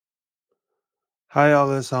Hei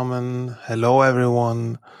alle sammen. Hello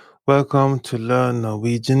everyone. Welcome to Learn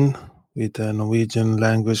Norwegian with the Norwegian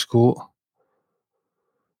Language School.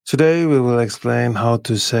 Today we will explain how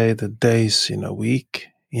to say the days in a week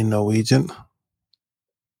in Norwegian.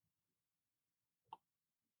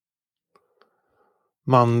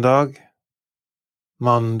 Mandag,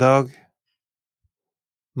 mandag,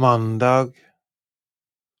 mandag,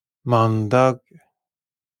 mandag,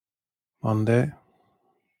 Monday.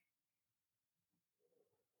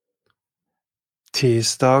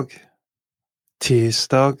 Tirsdag,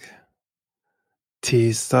 tirsdag,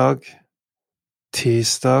 tirsdag,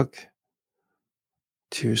 tirsdag,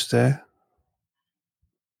 Tuesday.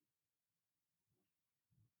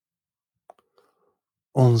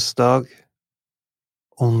 Onsdag,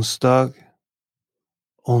 onsdag,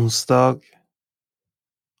 onsdag,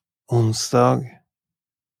 onsdag,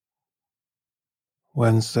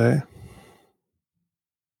 Wednesday.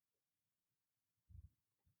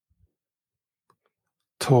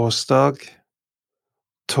 Torsdag,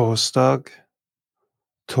 torsdag,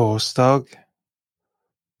 torsdag,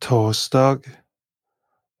 torsdag,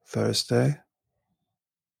 Thursday.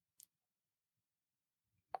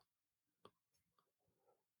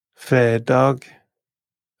 Fredag,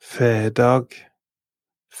 fredag,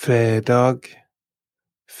 fredag,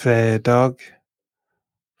 fredag,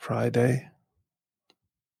 Friday.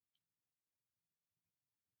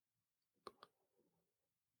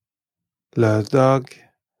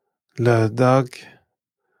 Lørdag, lørdag,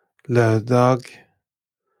 lørdag,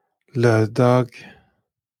 lørdag,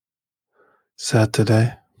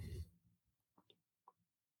 Saturday.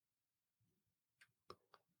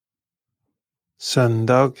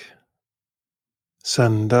 Søndag,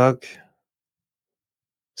 søndag,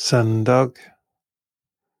 søndag,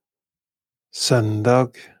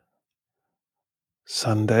 søndag,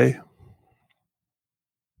 Sunday.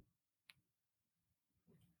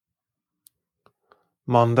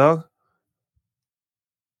 Mandag,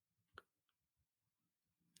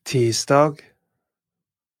 tirsdag,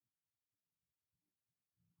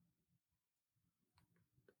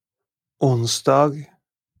 onsdag,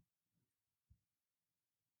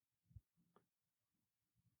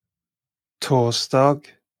 torsdag,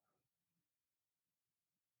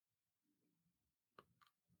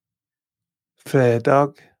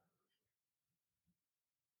 fredag,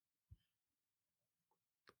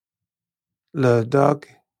 lørdag,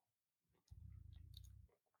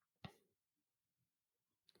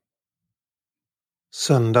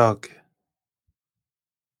 søndag.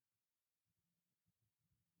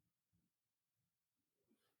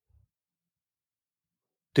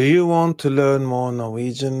 Do you want to learn more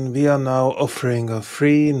Norwegian? We are now offering a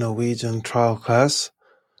free Norwegian trial class.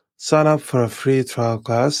 Sign up for a free trial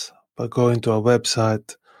class by going to our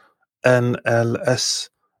website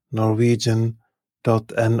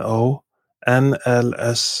nlsnorwegian.no,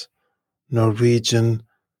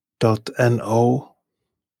 nlsnorwegian.no,